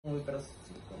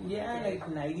Yeah, like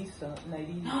 90,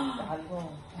 90 algo.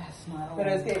 That's not Pero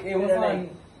es que it was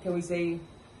like, can we say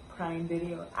crime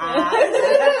video?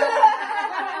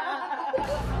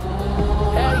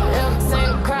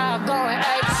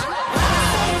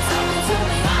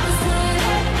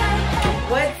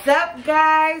 What's up,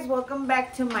 guys? Welcome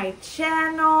back to my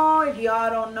channel. If y'all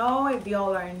don't know, if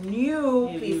y'all are new,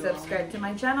 please subscribe to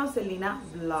my channel, Selena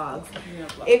Vlogs.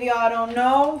 If y'all don't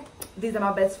know, these are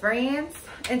my best friends.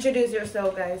 Introduce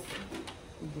yourself, guys.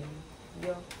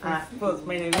 Pues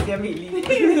my name is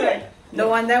Yamili. The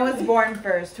one that was born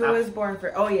first. Who was born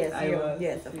first? Oh, yes, I you. was.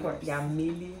 Yes, of course.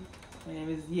 Yamili. My name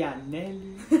is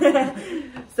Yaneli.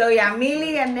 So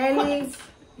Yamili, Yaneli,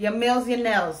 your mills, your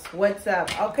nails. What's up?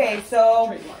 Okay,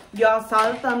 so y'all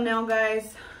saw the thumbnail,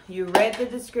 guys. You read the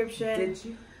description. Did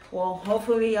you? Well,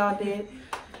 hopefully y'all did.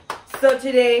 So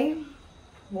today,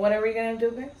 what are we gonna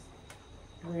do, guys?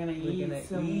 We're gonna eat.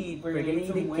 We're gonna eat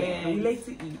again. We like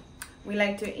to eat. We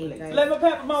like to eat, guys. Let me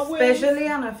pep my wings. Especially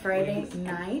on a Friday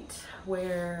night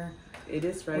where it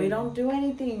is Friday. We don't do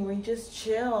anything. We just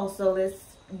chill. So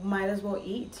might as well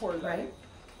eat, right?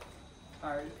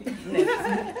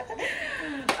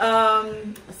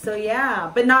 So yeah,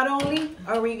 but not only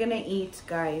are we gonna eat,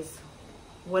 guys.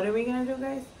 What are we gonna do,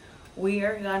 guys? We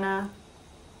are gonna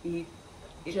eat.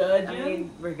 Judge. I mean,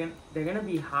 they're gonna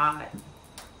be hot.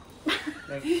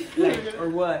 like or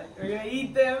what? We're gonna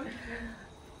eat them.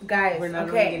 Guys, we're not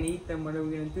okay. only gonna eat them. What are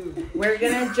we gonna do? We're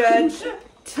gonna judge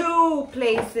 2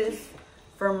 places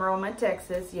from Roma,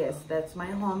 Texas. Yes, that's my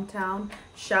hometown.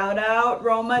 Shout out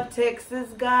Roma, Texas,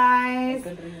 guys.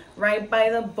 Right by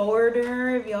the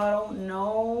border, if y'all don't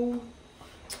know.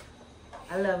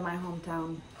 I love my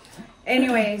hometown.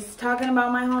 Anyways, talking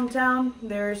about my hometown,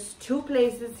 there's 2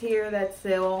 places here that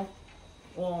sell,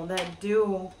 well, that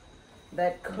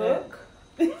cook.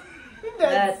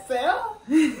 That sell?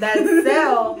 That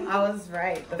sell. I was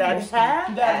right. That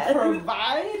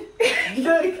provide.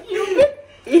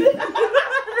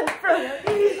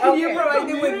 You provide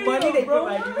them with money, they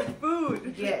provide you with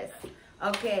food. Yes.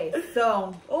 Okay,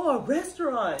 so. Oh, a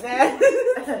restaurant.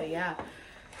 Yeah.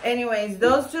 Anyways,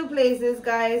 those 2 places,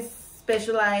 guys,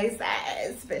 specialize.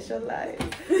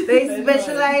 They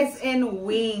specialize in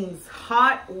wings.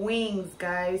 Hot wings,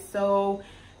 guys. So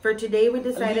for today, we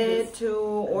decided to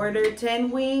order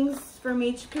 10 wings from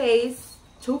each place.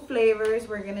 2 flavors.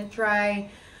 We're going to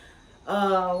try,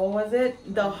 what was it?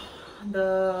 The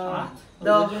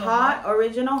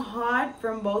original hot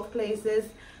from both places,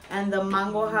 and the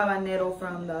mango habanero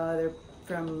from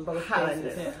both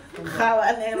places.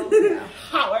 Habanero.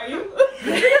 How are you?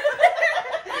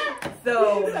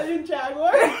 So. Are you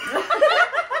Jaguar?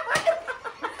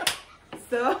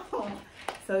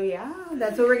 So yeah,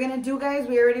 that's what we're gonna do, guys.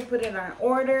 We already put it on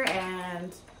order,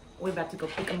 and we're about to go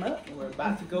pick them up.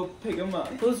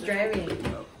 Who's driving?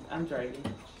 I'm driving.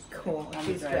 Cool,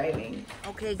 she's driving.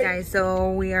 Okay, guys,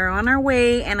 so we are on our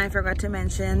way, and I forgot to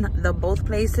mention both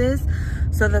places.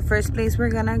 So the first place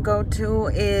we're gonna go to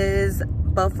is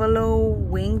Buffalo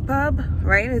Wing Pub,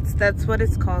 right? That's what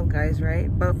it's called, guys,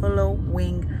 right? Buffalo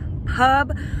Wing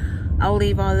Pub. I'll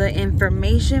leave all the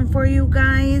information for you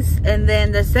guys. And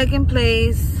then the second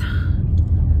place,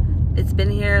 it's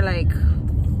been here,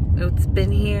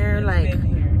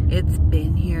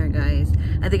 guys.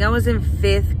 I think I was in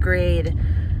 5th grade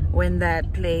when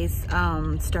that place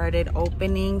started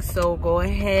opening. So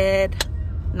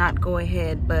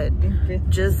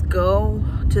just go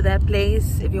to that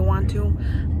place if you want to.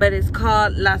 But it's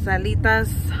called Las ALITAS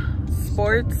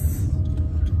Sports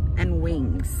and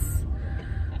Wings.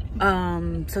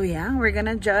 So yeah, we're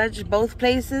gonna judge both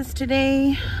places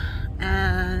today,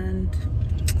 and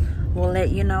we'll let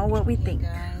you know what we think.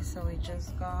 Guys, so we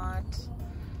just got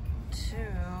to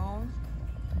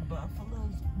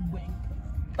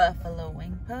Buffalo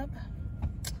Wing Pub.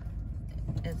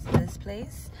 It's this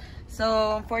place.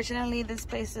 So unfortunately, this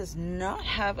place does not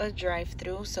have a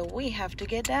drive-through, so we have to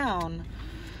get down.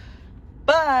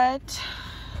 But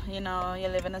you know, you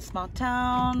live in a small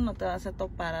town, no te vas a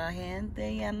topar a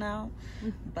gente, you know,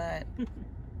 but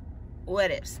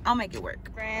what ifs? I'll make it work.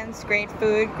 Friends, great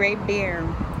food, great beer.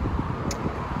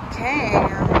 Okay,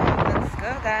 let's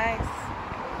go, guys.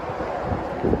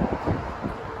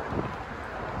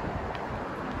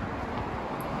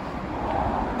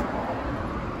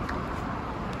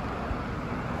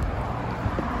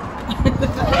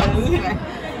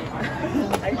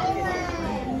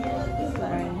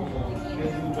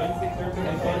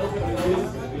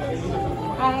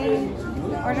 Hi,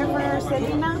 order for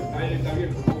Selena.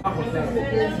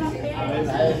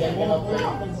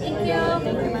 Thank you.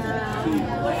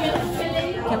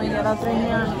 Can we get otro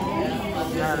here?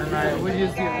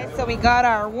 Guys, so we got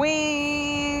our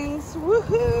wings.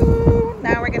 Woohoo!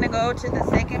 Now we're gonna go to the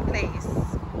second place.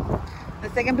 The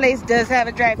second place does have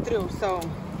a drive-through, so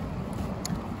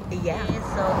yeah.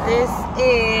 So this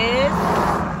is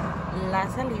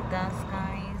Las Alitas,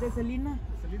 guys. ¿De Selena?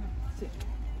 Sí.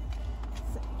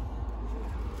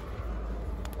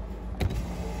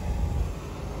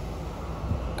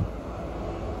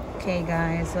 Okay,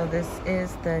 guys, so this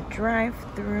is the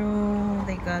drive-through.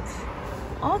 They got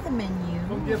all the menu.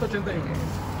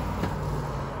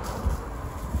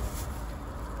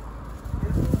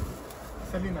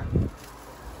 Selena.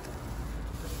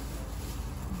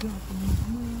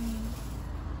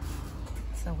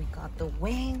 So we got the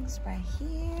wings right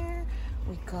here.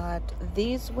 We got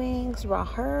these wings raw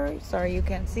her. Sorry you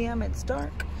can't see them, it's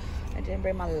dark. I didn't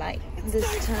bring my light this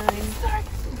time.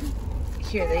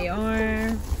 Here they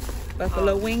are.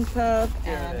 Buffalo wing pub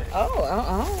and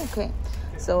okay.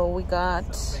 So we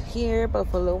got here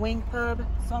Buffalo wing pub,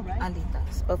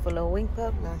 Alitas. Buffalo wing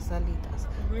pub, Las Alitas.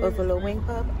 Buffalo wing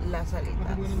pub, Las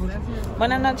Alitas.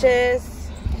 Buenas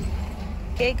noches.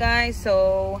 Okay, guys,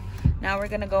 so now we're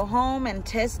gonna go home and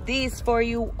test these for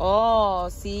you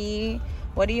all. See,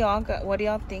 what do y'all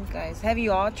think, guys? Have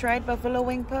you all tried Buffalo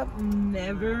wing pub?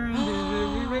 Never. This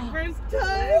will be my first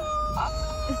time.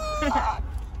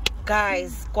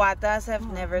 Guys, Guatas have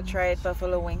never tried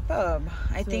Buffalo wing pub.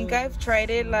 I think I've tried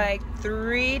it like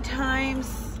 3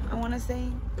 times, I want to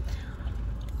say,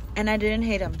 and I didn't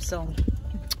hate them. So,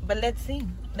 but let's see.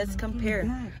 Let's compare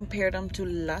them to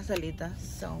Las Alitas.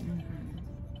 So,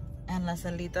 and Las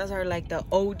Alitas are like the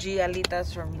OG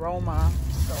alitas from Roma.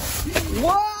 So,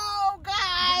 whoa,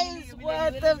 guys,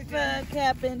 what the fuck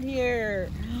happened here?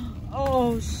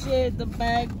 Oh shit, the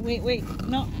bag. Wait,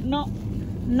 no.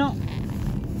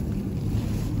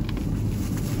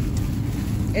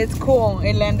 It's cool.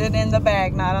 It landed in the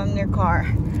bag, not on your car.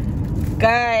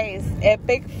 Guys,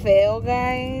 epic fail,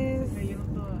 guys.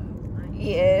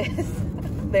 Yes.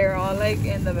 They're all like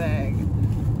in the bag.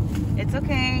 It's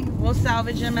okay. We'll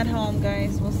salvage them at home,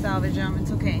 guys. We'll salvage them.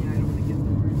 It's okay.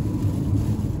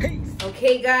 Peace.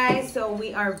 Okay, guys. So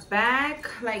we are back.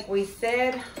 Like we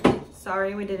said.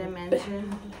 Sorry we didn't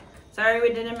mention. Sorry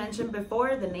we didn't mention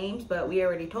before the names, but we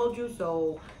already told you.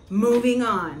 So moving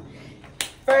on.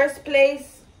 First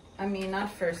place. I mean, not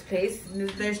first place.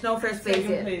 There's no first place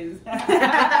yet.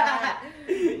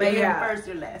 But yeah, first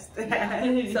or last. Yeah.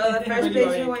 So the first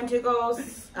place we went to go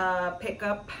pick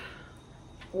up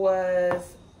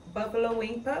was Buffalo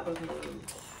Wing Pub.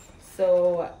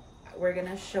 So we're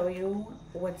gonna show you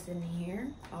what's in here,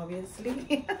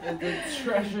 obviously. The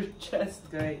treasure chest,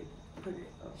 guy.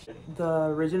 The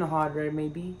original hot red,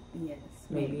 maybe. Yes,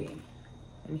 maybe.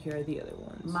 And here are the other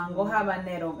ones. Mango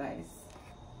habanero, guys.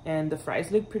 And the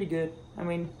fries look pretty good. I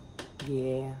mean,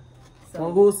 yeah. So,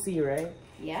 well, we'll see, right?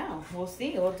 Yeah, we'll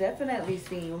see. We'll definitely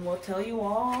see. We'll tell you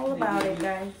all about it,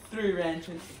 guys. 3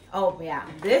 ranches. Oh, yeah.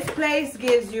 This place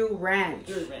gives you ranch.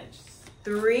 3 ranches.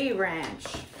 3 ranch.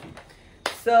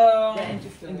 So,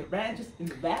 ranches in the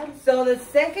valley. So the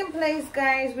second place,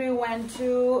 guys, we went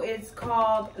to, it's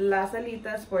called Las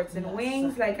Alitas Sports and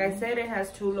Wings. Like I said, it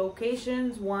has 2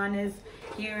 locations. One is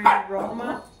here in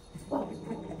Roma.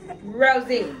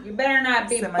 Rosie, you better not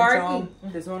be barking.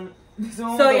 This one.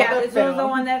 So yeah, this was the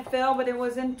one that fell, but it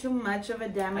wasn't too much of a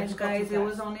damage, guys. It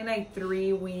was only like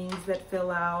 3 wings that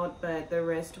fell out, but the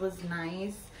rest was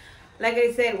nice. Like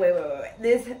I said, wait.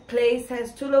 This place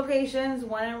has 2 locations,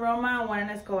 one in Roma and one in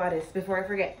Escobares. Before I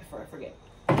forget.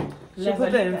 Let's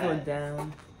put the info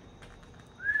down.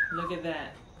 Look at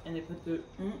that. And they put the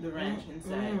ranch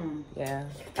inside. Yeah.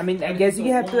 I mean, I guess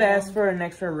you have to ask for an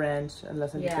extra ranch.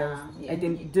 Yeah. I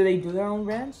think, do they do their own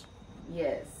ranch?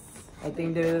 Yes. I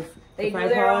think they do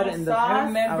their own and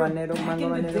sauce. The habanero, mango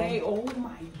habanero. Day, oh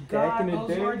my god,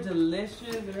 those were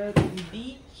delicious. They're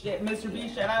beach. Mr. B,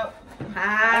 shout out.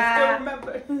 I still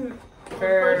remember.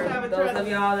 For those of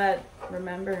y'all that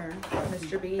remember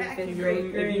Mr. B, 5th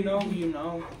grade. If you know, you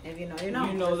know. If you know, you know.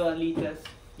 You know the alitas,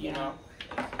 you know.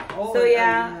 Oh, so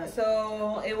yeah,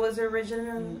 so it was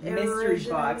original mystery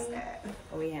box.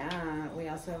 Oh yeah, we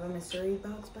also have a mystery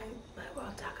box, but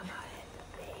we'll talk about it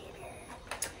later.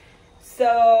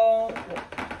 So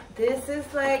this is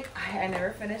like, I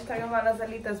never finished talking about Las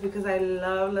Alitas because I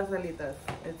love Las Alitas.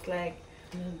 It's like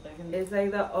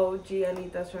the OG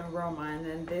alitas from Roma, and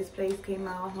then this place came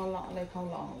out how long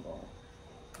ago?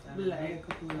 Like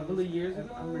a couple of years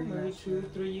ago, maybe 2 or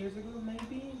 3 years ago,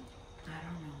 maybe. I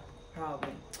don't know.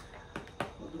 Probably.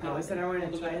 I always said I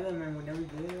wanted to try them and we never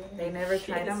did. They never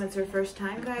tried them. It's your first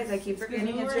time, guys. I keep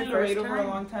forgetting it's your first time. For a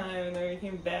long time and then we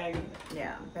came back.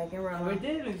 Yeah, back in Roma. We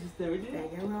did. We just never did.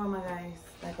 Back in Roma, guys.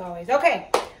 Like always. Okay.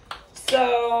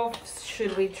 So,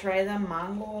 should we try the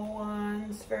mango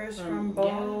ones first from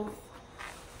both?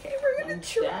 Yeah. Okay, we're gonna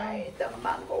try the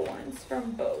mango ones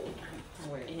from both.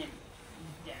 Wait.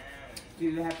 Do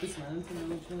you have to smell them to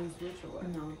know which one is which or what?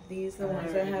 No, these are the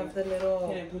ones that have the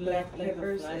little black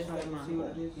peppers is the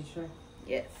mango. You sure?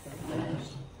 Yes.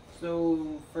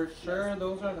 So, for sure,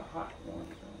 those are the hot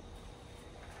ones,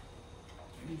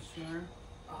 right? You sure?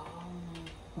 Oh,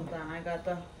 hold on, I got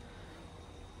the...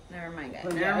 Never mind, guys.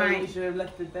 Well, Never mind. You should have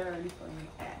left it there already for me.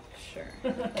 Sure.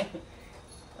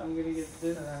 I'm gonna get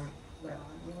this.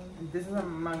 This is a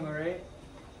mango, right?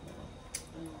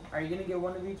 Are you gonna get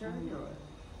one of each or what?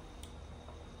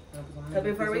 So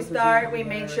before we start, we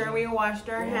make sure we washed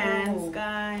our hands,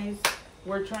 guys.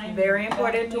 We're trying. Very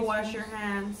important to wash your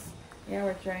hands. Yeah,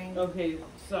 we're trying. Okay,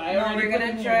 so we're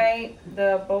gonna try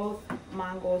the both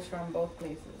mangoes from both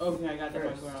places. Okay, I got the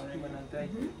mango already.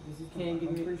 Can you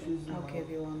give me shoes? I'll give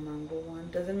you one mango one.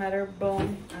 Doesn't matter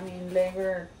bone. I mean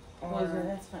liver or.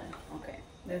 That's fine. Okay.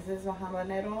 This is a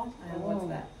habanero. And what's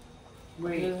that?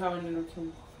 Wait. This is habanero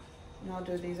too. No,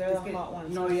 dude, these are the hot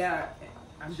ones. No, yeah.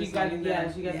 She got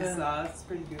the sauce.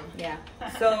 Pretty good. Yeah.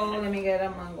 So let me get a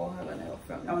mango habanero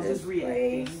from I was this just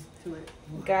reacting place. to it.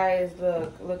 Guys,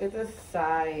 look at the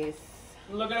size.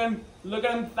 Look at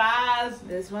them thighs.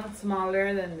 This one's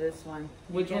smaller than this one.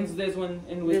 Which one's this one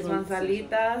and which one's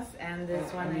ALITAS and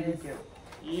this one is.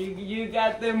 You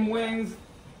got them wings.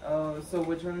 Oh, so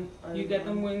which one? You got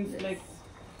them wings this. like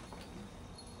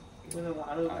with a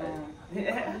lot of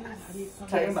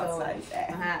talking about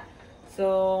size.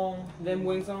 So them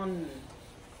wings on.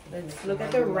 Let's look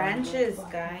at the ranches,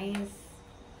 guys.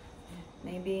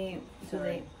 Maybe do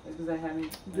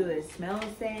they smell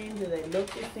the same? Do they look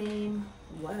the same?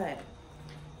 What?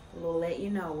 We'll let you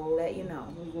know. We'll let you know.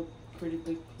 Those look pretty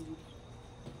big.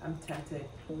 I'm tempted.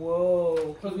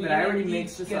 Whoa. But I already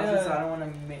mixed the sauces, so I don't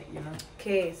want to make, you know.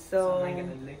 Okay, so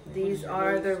these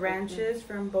are the ranches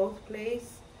from both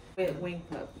places with wing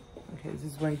pub. Okay, this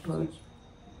is wing pub.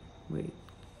 Wait.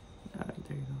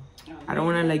 There you go. I don't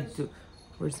want to like do.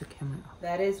 Where's the camera?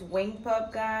 That is wing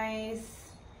pub, guys.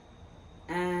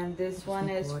 And this one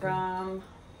is from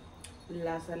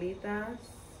Las ALITAS.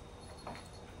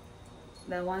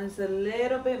 That one is a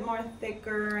little bit more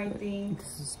thicker, I think.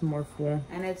 This is more full.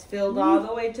 And it's filled all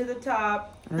the way to the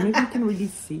top. I don't know if you can really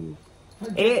see.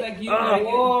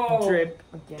 Whoa. Drip.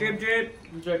 Drip, drip.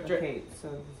 Drip, drip. Okay,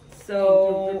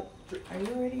 so are you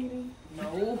already eating?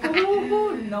 No.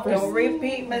 No. Don't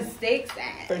repeat mistakes.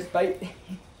 First bite.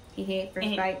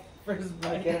 First bite. First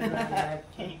bite.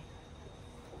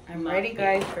 I'm ready,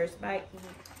 guys. First bite.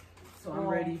 So I'm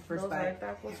ready. First bite.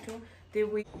 Too.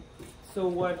 Did we? So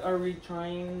what are we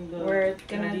trying? We're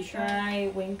gonna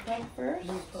try wing pub first.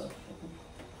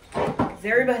 Is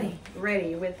everybody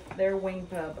ready with their wing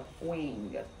pub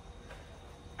wing?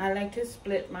 I like to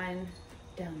split mine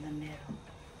down the middle.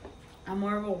 I'm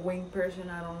more of a wing person.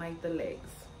 I don't like the legs.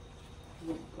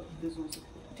 This one's.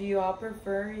 Do you all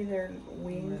prefer either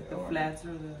wings or flats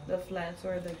or the flats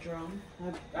or the drum?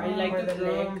 I like the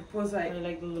drum. Leg. I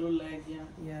like the little leg, yeah.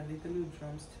 Yeah, I like the little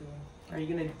drums too. Are you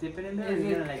gonna dip it in there? Or are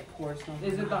you gonna like pour something?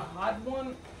 Is it the hot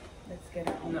one? Let's get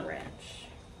it on the ranch.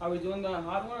 Are we doing the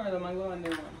hot one or the mango habanero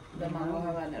one? The mango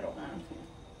habanero one.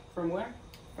 From where?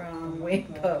 From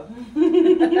Wing Pub.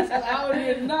 I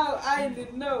didn't know. I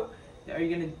didn't know. Are you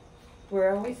gonna?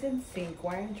 We're always in sync.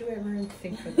 Why aren't you ever in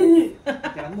sync with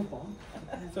us? Get on the ball.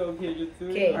 So okay, you're two.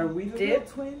 Okay, are we the real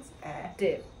twins?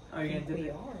 Dip. Are you gonna dip? We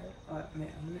it? are. Man,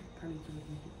 I'm gonna probably do it.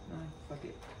 No, fuck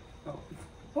it.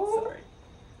 Oh, sorry.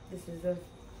 This is a.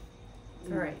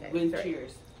 All right, guys. Wing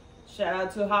cheers. Shout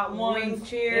out to Hot Ones. Wing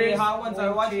cheers. Hey, Hot Ones. I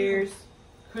watch cheers. You.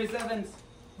 Chris Evans.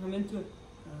 I'm into it.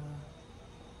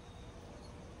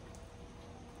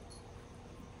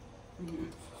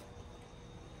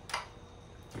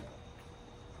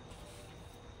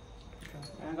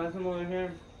 I got some over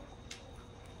here.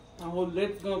 My whole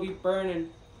lip's gonna be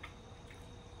burning.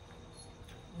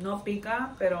 No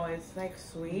pica, pero it's like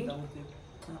sweet.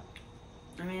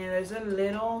 I mean, there's a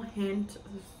little hint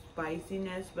of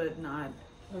spiciness, but not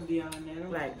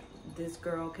like this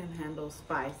girl can handle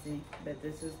spicy, but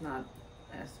this is not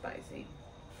as spicy.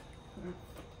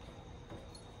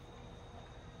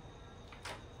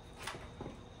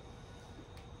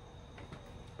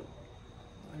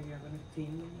 Are you having a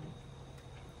team?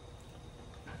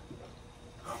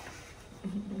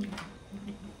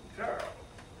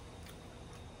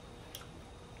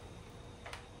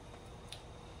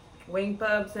 Wing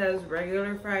Pubs has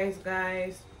regular fries,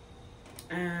 guys,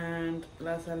 and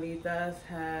Las ALITAS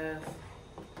has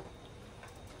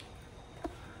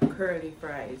curly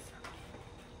fries.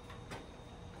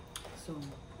 So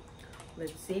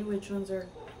Let's see which ones are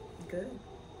good.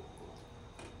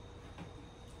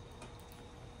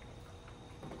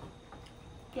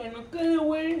 Que no quede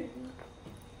güey.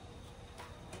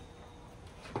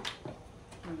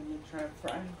 I'm gonna try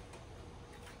fry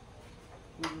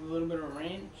with a little bit of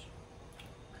ranch.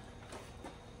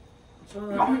 So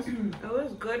it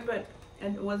was good, but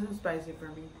it wasn't spicy for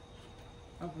me.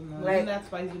 Like that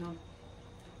spicy, no.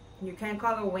 You can't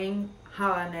call a wing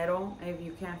habanero if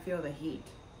you can't feel the heat,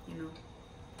 you know.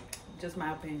 Just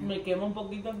my opinion. Me quemo un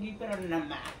poquito aquí, pero nada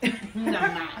más. Nada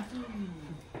más.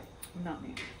 Not me.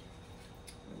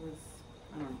 It was,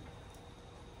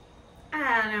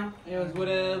 I don't know. It was what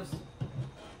else?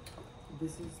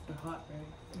 This is the hot,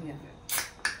 right? Yeah.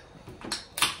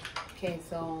 Okay,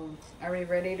 so are we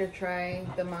ready to try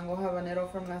the mango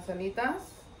habanero from Las Alitas?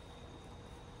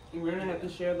 We're gonna have to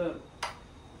share the.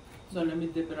 So let me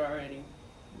dip it already.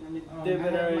 Let me dip I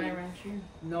it have already. my ranch here.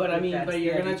 No, but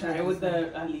you're gonna try it with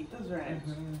the alitas ranch.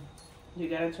 You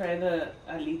gotta try the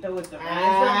alita with the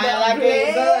ranch.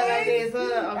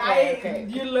 Okay.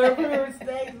 You learn from your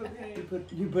mistakes. Okay.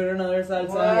 You put another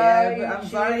salsa. Yeah, I'm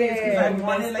sorry, it's because I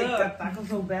wanted like the taco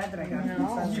so bad that I got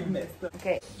No. You messed up.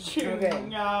 Okay. Okay.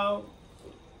 No.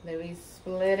 Then we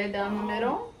split it down the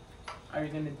middle. Are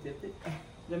you gonna dip it?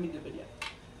 Let me dip it, yeah.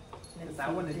 Because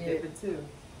I want to dip it too.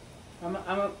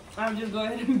 I'm just go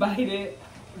ahead and bite it.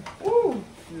 Woo!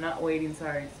 Not waiting,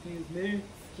 sorry. Excuse me.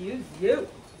 Excuse you.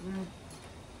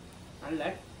 I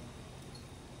like.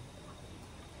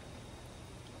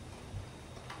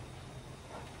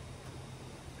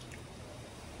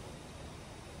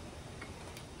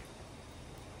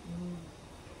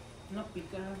 No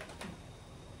pica.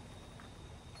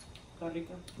 Está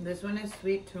rica. This one is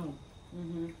sweet too.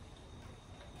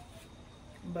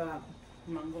 But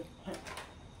Mango.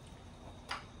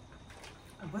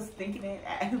 I was thinking it.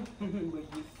 But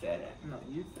you said it. No,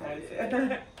 you I said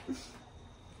said it.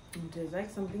 it tastes like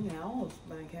something else,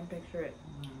 but I can't picture it.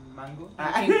 Mango?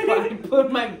 I can quite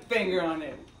put my finger on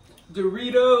it.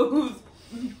 Doritos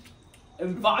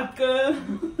and vodka,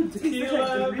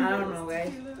 tequila. I don't know,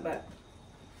 guys, but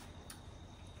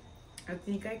I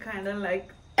think I kind of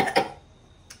like.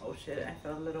 Oh shit! I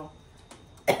felt a little.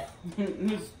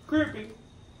 It's creepy.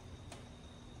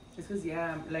 It's because,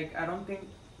 yeah, like, I don't think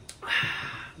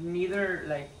neither,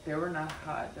 like, they were not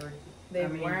hot. They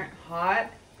weren't hot.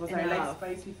 Because enough. I like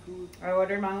spicy food. I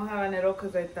ordered mango habanero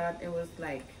because I thought it was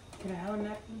like Can I have a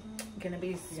napkin? gonna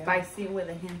be spicy with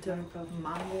a hint of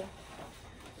mango,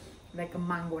 like a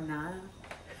mango nada.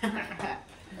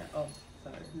 Oh,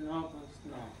 sorry. No,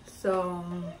 no.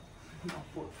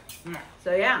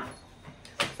 So yeah.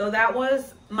 So that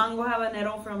was mango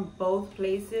habanero from both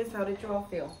places. How did you all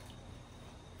feel?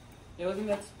 It wasn't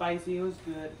that spicy. It was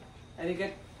good. I think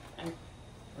it.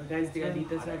 Well, guys, the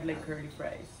alitas have like curly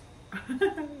fries.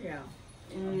 Yeah.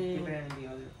 Keep it in the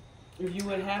other. If you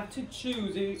would have to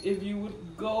choose, if you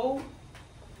would go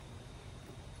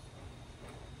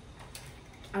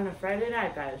On a Friday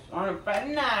night, guys. on a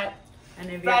Friday night, And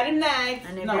if Friday night,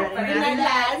 and if no, you're- Friday night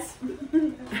lads.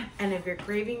 and if you're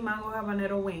craving mango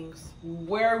habanero wings,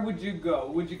 Where would you go?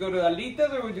 Would you go to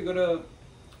Alitas or would you go to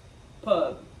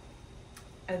pub?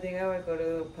 I think I would go to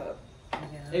the pub.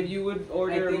 Yeah. If you would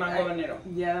order mango habanero,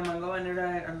 Yeah, the mango habanero,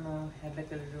 I don't know, had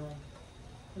like a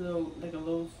little. like a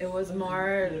little. It was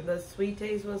more, the sweet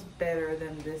taste was better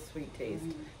than this sweet taste.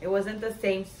 It wasn't the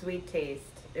same sweet taste.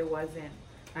 It wasn't.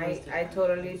 I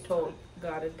totally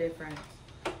got a different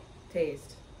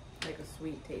taste, like a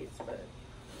sweet taste, but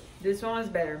this one was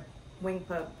better. Wing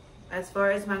Pub, as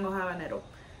far as mango habanero.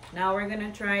 Now we're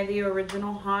gonna try the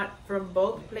original hot from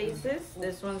both places.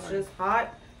 This one's just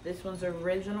hot. This one's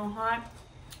original hot.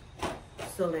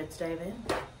 So let's dive in.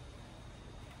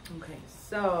 Okay,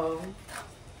 so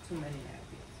Too many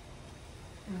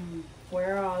napkins.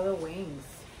 where are all the wings?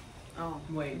 Oh,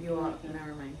 Wait. you all,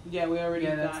 never mind. Yeah, we already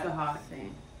Yeah, got that's the hot.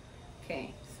 Same.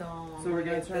 Okay, so So we're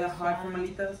gonna get try the this hot from one.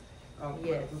 Alitas? Oh,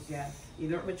 Yes. pues, yeah.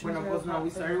 Either, Which bueno, ones are pues no, hot we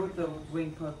for started you? with the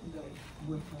wing pub.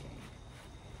 Wing pub.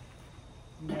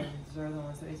 Yeah, these are the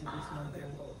ones that I said this one They're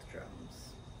good. both drums.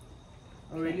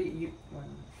 Oh, really? You, well,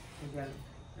 yeah.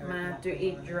 I'm gonna have to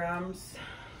eat drums,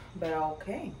 but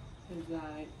okay.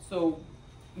 So,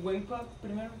 wing pub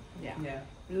primero Yeah. Yeah.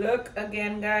 Look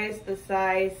again, guys, the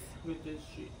size. with this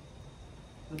shit.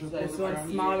 This one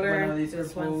one's smaller, Bueno, these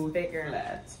this are one's both bigger.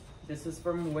 flat. This is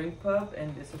from Wing Pub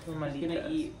and this is from I'm Alitas. gonna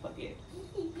eat. Fuck it.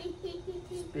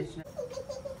 Bitch.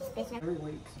 Every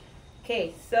week.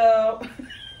 Okay, so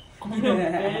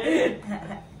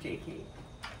JK.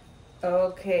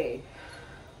 okay.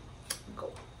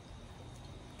 Go.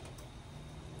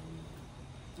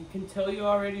 You can tell you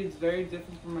already it's very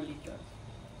different from Alitas.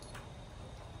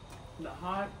 The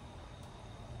hot.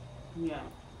 Yeah.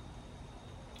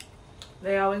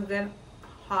 They always get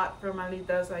hot from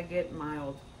Alitas. I get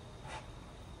mild.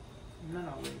 Not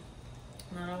always.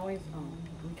 Not always.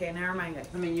 Oh. Okay, never mind, guys.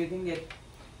 I mean, you can get.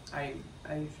 I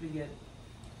usually get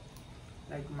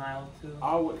like mild too.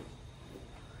 Always.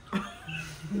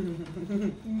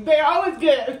 They always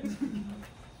get.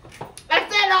 I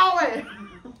said always.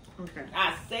 Okay.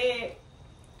 I said.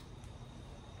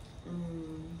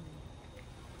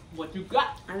 What you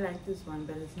got? I like this one,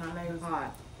 but it's not like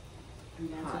hot.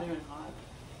 It's not even hot.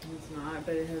 It's not,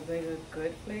 but it has like a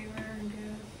good flavor, I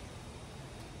guess.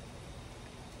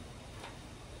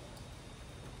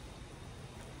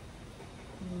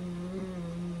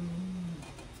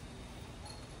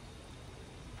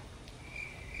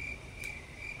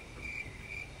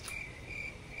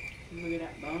 Look at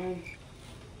that bone.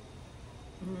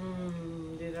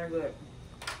 These are good.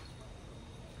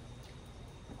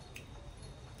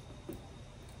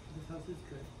 This house is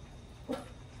good.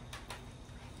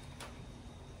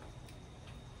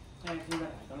 Ay, mira,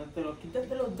 cuando te lo quitas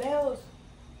de los dedos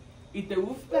y te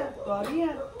gusta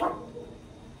todavía.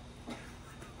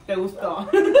 Te gustó.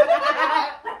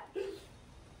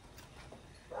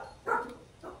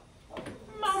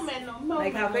 Más o menos, más o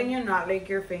Like, how menos. can you not lick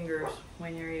your fingers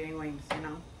when you're eating wings, you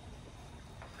know?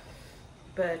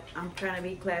 But I'm trying to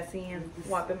be classy and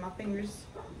wiping my fingers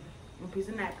on a piece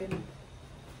of napkin.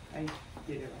 I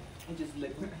did it. I just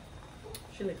licked them.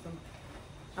 She licks them.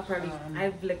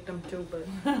 I've licked them too, but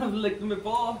I've licked them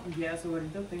before. Yeah, so what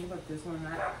do you think about this one?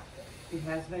 It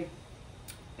has like.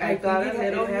 I got think a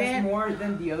little it has hint more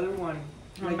than the other one.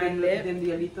 on Like my lip. Than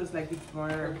the Alitas, like it's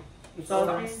more. It's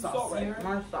Salty? saucier.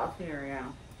 More saucier, yeah.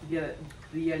 Yeah,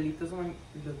 the Alitas one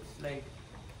looks like.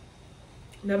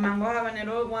 The mango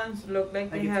habanero ones look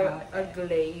like they Like it's have hot. a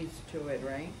glaze to it,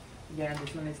 right? Yeah,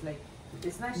 this one is like.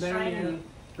 It's not Very shiny, good.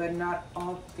 but not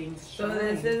all things So shine.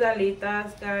 this is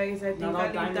alitas, guys. I think Not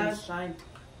all diamonds alitas. shine.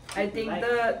 I think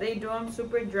they do them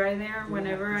super dry there.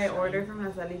 Whenever I order from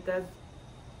Las Alitas,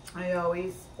 I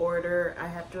always order. I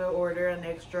have to order an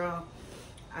extra.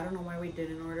 I don't know why we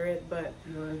didn't order it, but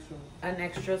an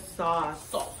extra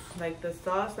sauce. Like the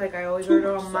sauce, like I always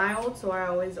order a mild, so I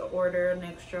always order an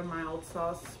extra mild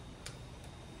sauce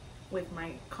with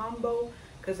my combo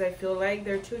because I feel like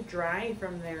they're too dry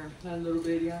from there. A little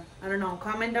bit, yeah. I don't know.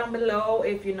 Comment down below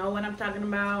if you know what I'm talking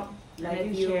about. Like if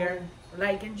and you share.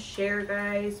 Like and share,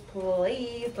 guys.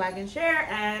 Please like and share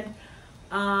and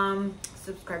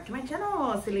subscribe to my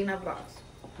channel, Selena Vlogs.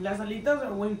 Las Alitas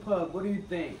or Wing Pub? What do you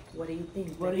think? What do you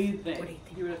think? What do you think? What do you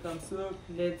think? Give it a thumbs up.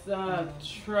 Let's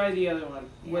try the other one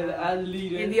with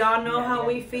Alitas. If y'all know how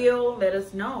we feel, let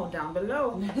us know down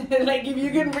below. Like if you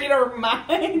can read our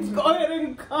minds, go ahead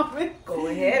and comment. Go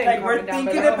ahead and Like we're comment down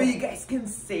thinking below. it, but you guys can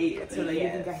say it. So like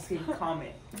Yes. you guys can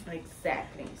comment.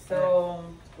 Exactly. So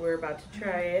we're about to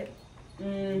try it.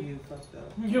 You fucked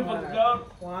up. You fucked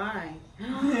up. Why?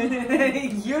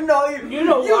 you know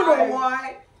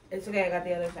why. It's okay. I got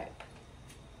the other side.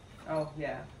 Oh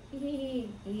yeah. Oh,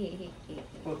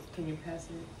 Well, can you pass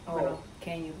it?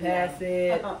 can you pass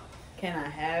it? Can I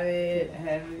have it?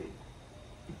 Have it.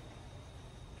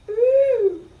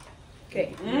 Woo!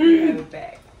 Okay. Have it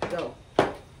back. Go.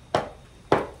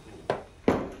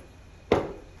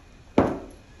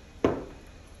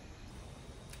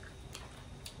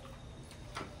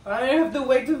 I didn't have to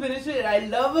wait to finish it. I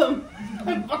love them.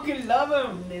 I fucking love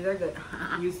them. These are good.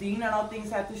 You see, not all things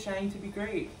have to shine to be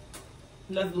great.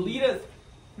 Las Alitas.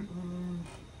 Mm-hmm.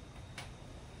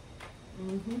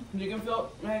 You can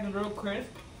feel like a little crisp.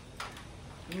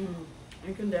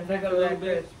 I can definitely Like a do little that,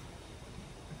 bit. Chris.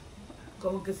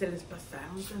 Como que se les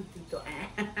pasaron tantito.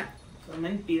 Son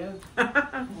mentiras.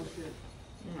 Oh, shit.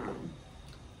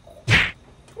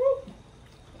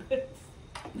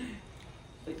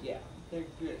 But yeah, they're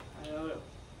good. I love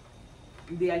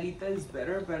it. The alita is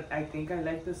better, but I think I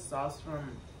like the sauce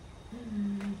from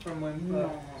Wing Pub.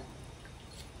 No.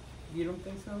 You don't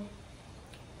think so?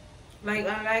 Like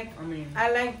I mean,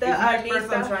 I like the it's my first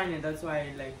time alitas. trying it. That's why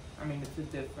I mean, it's a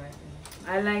different.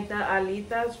 I like the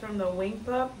alitas from the Wing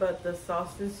Pub, but the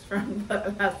sauces from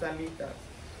the Las Alitas.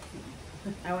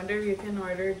 I wonder if you can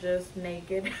order just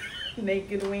naked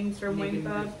wings from Wing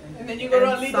Pub And then you go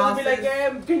to And Alitas and be like, sauces.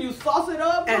 hey, can you sauce it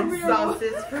up? and for me?"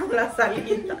 sauces from Las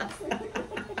Alitas.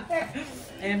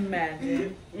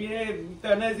 Imagine. Yeah, te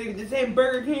van a decir, this ain't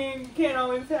Burger King. Can't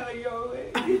always have it your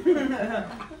way.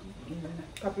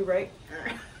 Copyright.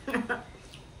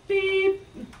 Beep.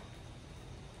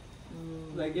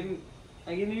 I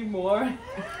can eat more.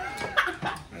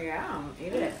 Yeah,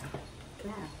 eat it.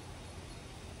 Yeah.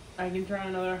 I can try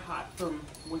another hot from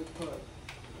Wing Pub.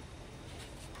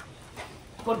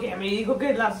 Porque me dijo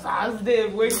que las as de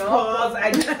wing No,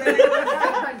 I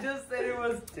just said it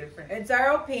was different. It's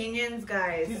our opinions,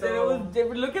 guys. She So said it was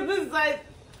different. Look at this side.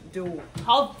 dude.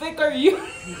 How thick are you?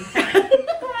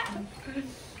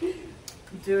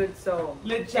 Dude, so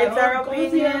it's it's our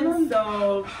opinion,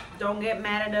 so don't get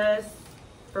mad at us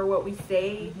for what we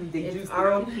say. It's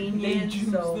our opinion,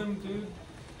 so them, dude.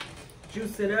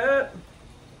 juice it up.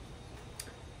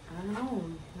 I don't know.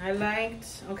 I liked.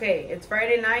 Okay, it's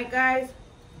Friday night, guys.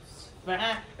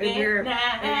 If you're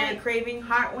craving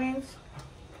hot wings,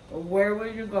 where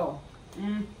will you go?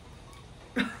 I'm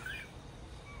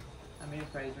in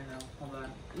fries right now. Hold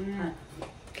on.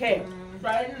 Okay,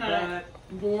 Friday night.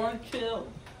 Born chill.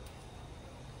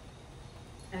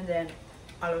 and then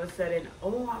all of a sudden,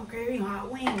 oh, I'm craving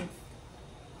hot wings.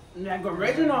 Like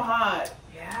original hot.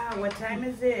 Yeah, what time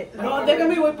is it? No,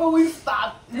 déjame wait for we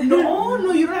stop.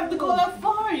 No, you don't have to go that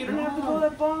far. You don't have to go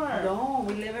that far. No,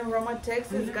 we live in Roma,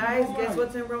 Texas, guys. Guess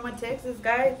what's in Roma, Texas,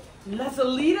 guys? Las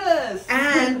Alitas.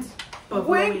 And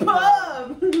Wing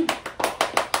Pub.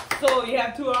 So you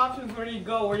have two options. Where do you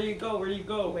go? Where do you go? Where do you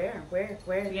go? Where?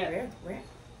 Yeah. Where?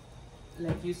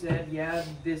 Like you said, yeah,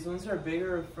 these ones are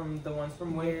bigger from the ones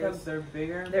from Wing Pub. They're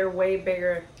bigger. They're way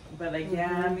bigger. But like,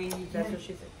 yeah, I mean, That's what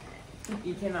she said.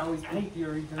 you can't always beat the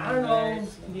original. I don't know.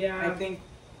 guys. Yeah.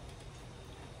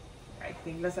 I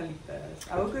think Las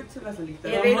Alitas. I would go to Las Alitas.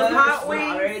 If it's hot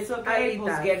wings, It's okay. Alitas.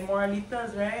 Pues get more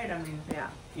alitas, right? I mean, Yeah.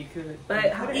 you could. But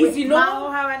Y si no- mango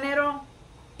habanero,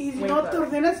 Y si Wing no Pub. te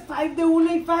ordenas 5 de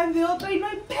una y 5 de otra y no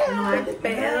hay pedo. no hay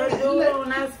pedo, dude.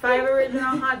 Unas 5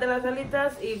 original hot de las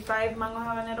alitas y 5 mango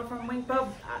habanero from Wing Pub.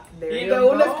 There Y you de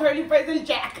unas go. curly fries del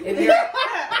Jack. If you're,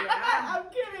 I'm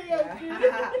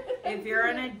kidding. if you're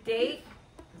on a date,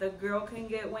 the girl can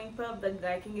get Wing Pub, the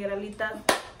guy can get alitas.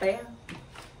 Bam.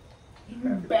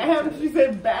 Bam. She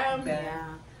said bam.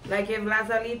 Yeah. Like if Las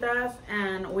Alitas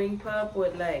and Wing Pub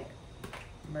would like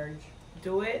Merge.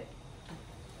 do it,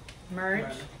 merge.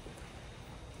 Right.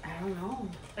 I don't know.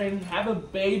 And have a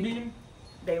baby.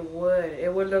 They would.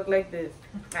 It would look like this.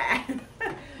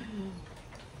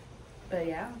 But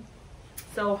yeah.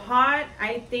 So hot,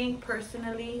 I think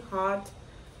personally hot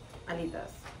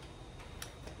alitas.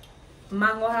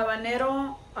 Mango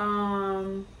habanero,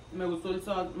 Me gustó el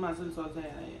sauce, más el sauce de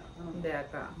allá. de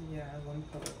acá, Yeah, Wing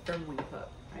Pub. from Wing Pub.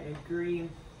 I agree.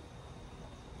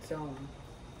 So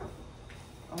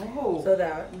Oh.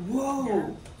 that.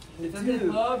 Whoa. This is Dude.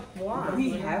 the pub. Wow.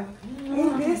 We have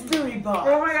a mystery box.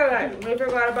 Oh my god, guys, we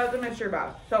forgot about the mystery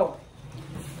box. So,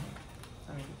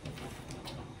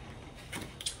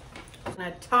 an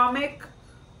atomic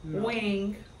No.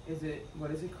 wing. Is it,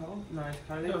 what is it called? No, it's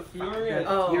called The like Fury.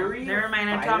 Oh, Fury never mind.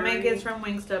 or Atomic Fiery? is from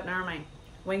Wingstop. Never mind.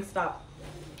 Wingstop.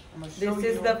 I'm gonna show This you.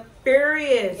 is the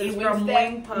Furious El from Wingstop.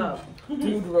 Wing Pub.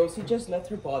 Dude, Rosie just let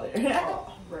her bother.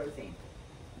 Oh, Rosie.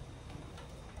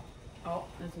 Oh,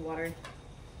 it's water.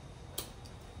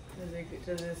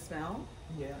 Does it smell?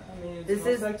 Yeah, I mean, it This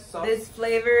smells is like sauce. this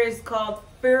flavor is called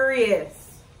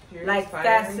Furious, Furious like Fiery.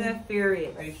 Fast and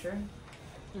Furious, Are you sure?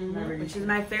 Mhm. which is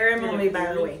my favorite movie,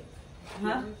 by the way.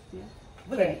 Huh? Yeah.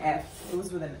 With Okay. an F. It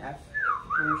was with an F.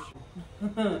 For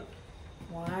sure.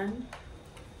 1,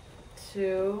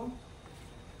 2.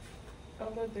 Oh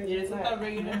look, there's Yeah, a it's flag. not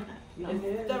regular.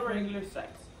 It's the regular size.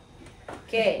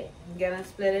 Okay, I'm gonna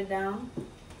split it down.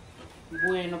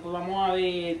 Bueno, pues vamos a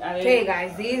ver. Okay,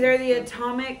 guys, these are the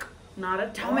atomic, not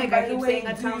atomic. by I the keep way, saying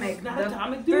these atomic. not The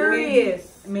atomic, dude.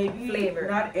 Furious Maybe flavor.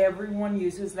 not everyone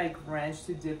uses like ranch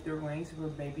to dip their wings,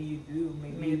 but maybe you do.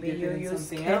 Maybe you dip you it in use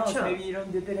something else. ketchup. Maybe you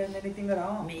don't dip it in anything at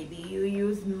all. Maybe you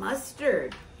use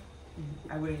mustard.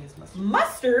 I wouldn't use mustard.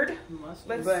 Mustard? Mustard.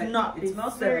 Let's But not it be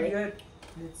smells very silly. good.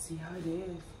 Let's see how it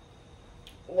is.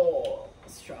 Oh,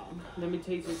 strong. Let me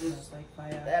taste it. It's Just like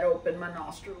fire. That opened my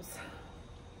nostrils.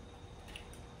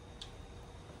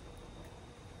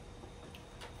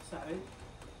 sabe.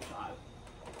 Sabe.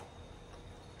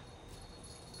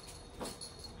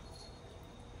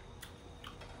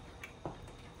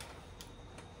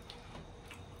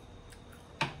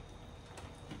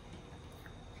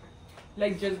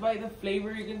 Like just by the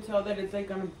flavor, you can tell that it's like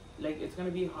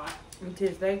gonna be hot. It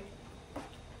tastes like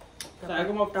Sabe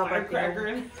como tapatio.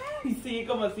 firecracker. Sí,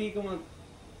 como así, como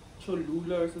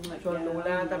Cholula or something like Cholula,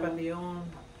 that. tapatio.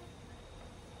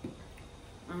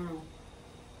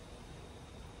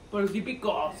 Pero sí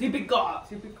picó, sí picó.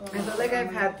 Typical. I feel like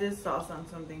I've had this sauce on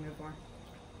something before.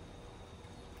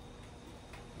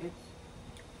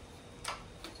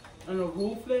 And the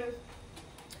roofless.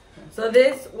 So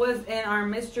this was in our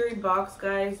mystery box,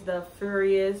 guys. The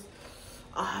Furious.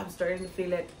 I'm starting to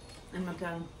feel it in my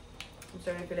tongue. I'm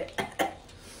starting to feel it.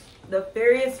 The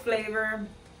Furious flavor.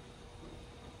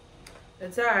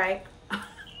 It's all right.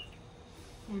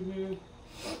 Mm-hmm.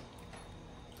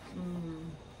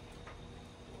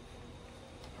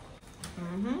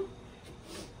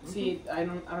 See, I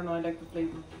don't know. I like the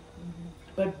flavor.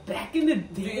 But back in the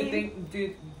day, do you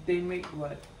think they make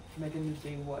what? Back in the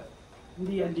day, what?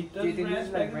 The ALITAS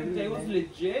ranch back in the day was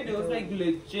legit. It was like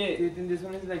legit. Do you think this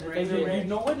one is like regular ranch? You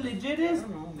know what legit is?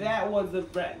 That was the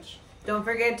ranch. Don't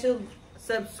forget to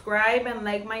subscribe and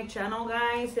like my channel,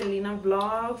 guys. Selena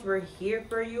Vlogs. We're here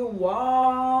for you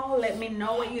all. Let me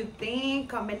know what you think.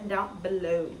 Comment down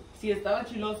below. See, estaba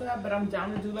chilosa, but I'm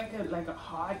down to do like a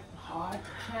hot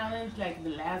challenge, like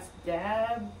the last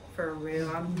dab. For real,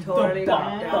 I'm totally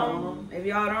down. If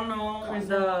y'all don't know,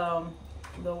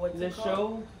 the what's the it called?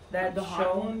 show, That the show,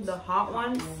 hot ones, the hot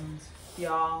ones.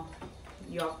 Y'all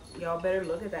better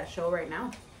look at that show right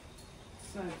now.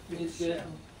 It's good.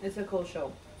 It's a cool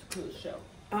show. It's a cool show.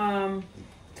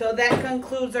 So that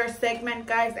concludes our segment,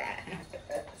 guys.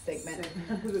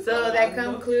 So that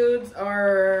concludes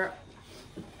our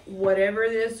whatever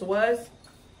this was,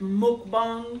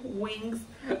 mukbang wings.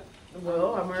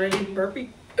 Well, I'm already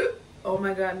burping. Oh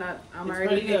my god, I'm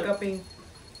already hiccuping.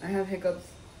 I have hiccups.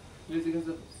 Is it because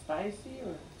of spicy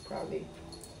or? Probably.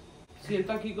 Siento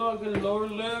aquí como que el lower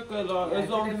lip it's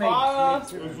on fire.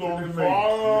 It's on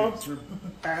fire.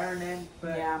 Burning.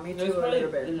 Yeah, me too It's a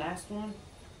little bit. The last one.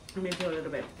 Me too a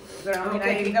little bit. But I mean,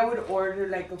 I think I would order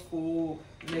like a full,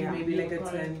 like Yeah. maybe like a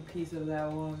 10 piece of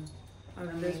that one.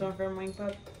 This one from Wing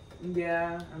Pub.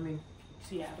 Yeah, I mean.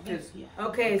 Yeah.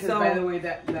 Okay, so by the way,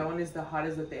 that one is the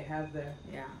hottest that they have there.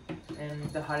 Yeah. And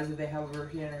the hottest that they have over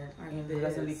here in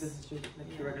Las ALITAS is just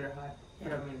like regular hot. Yeah.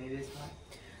 But I mean, it is hot.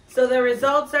 So the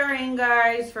results are in,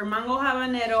 guys. For mango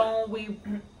habanero,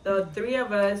 the three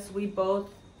of us, all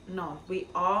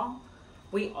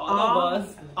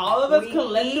of us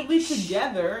collectively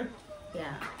together.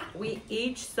 Yeah, we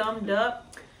each summed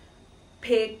up,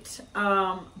 picked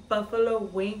Buffalo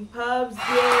Wing Pubs.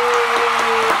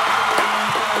 Yay!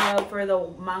 For the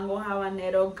mango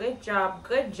habanero. Good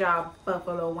job,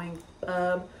 Buffalo Wing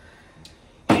Pub.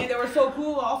 And they were so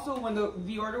cool. Also, when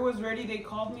the order was ready, they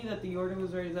called me that the order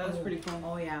was ready. That was pretty fun.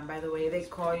 Oh yeah, by the way, they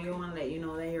call you and let you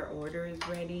know that your order is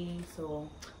ready. So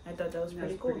I thought that was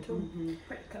pretty cool too.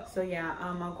 Pretty cool. So yeah,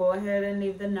 I'll go ahead and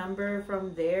leave the number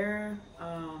from there.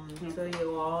 So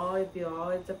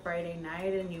it's a Friday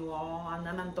night and you all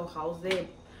andan antojados de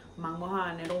mango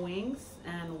habanero wings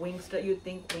and Wingstop, you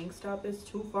think Wingstop is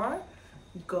too far,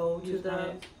 go to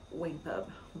the Wing Pub,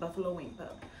 Buffalo Wing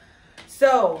Pub.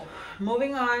 So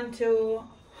moving on to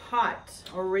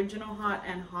original hot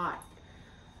and hot.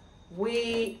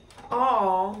 We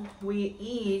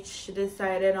each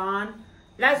decided on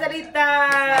Las ALITAS.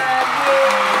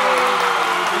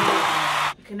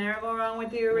 You can never go wrong with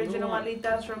the original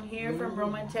ALITAS from here, from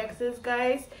Roma, Texas,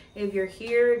 guys. If you're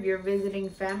here, if you're visiting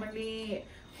family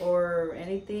or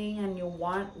anything and you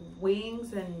want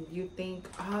wings and you think,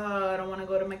 I don't want to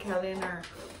go to McAllen or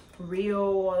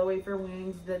Rio all the way for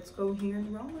wings, let's go here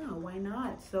in Roma. Why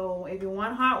not? So if you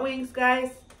want hot wings,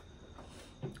 guys,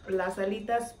 Las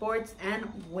ALITAS Sports and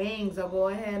Wings. I'll go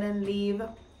ahead and leave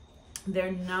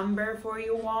their number for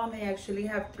you all. They actually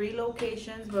have 3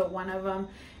 locations, but one of them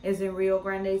is in Rio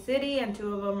Grande City and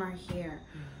 2 of them are here.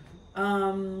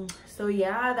 So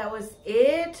yeah, that was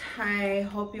it. I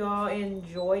hope you all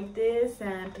enjoyed this,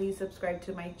 and please subscribe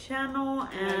to my channel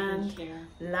and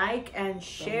like and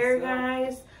share,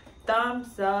 guys.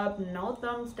 Thumbs up, no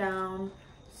thumbs down.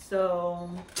 So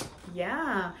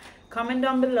yeah, comment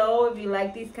down below if you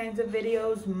like these kinds of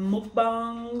videos,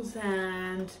 mukbangs,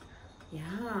 and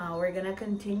yeah, we're gonna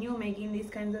continue making these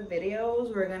kinds of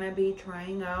videos. We're gonna be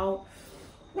trying out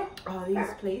all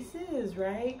these places,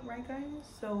 right guys?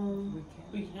 So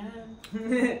we can.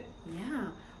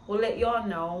 Yeah, we'll let y'all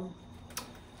know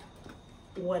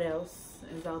what else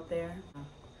is out there.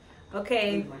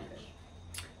 Okay,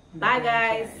 bye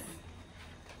guys.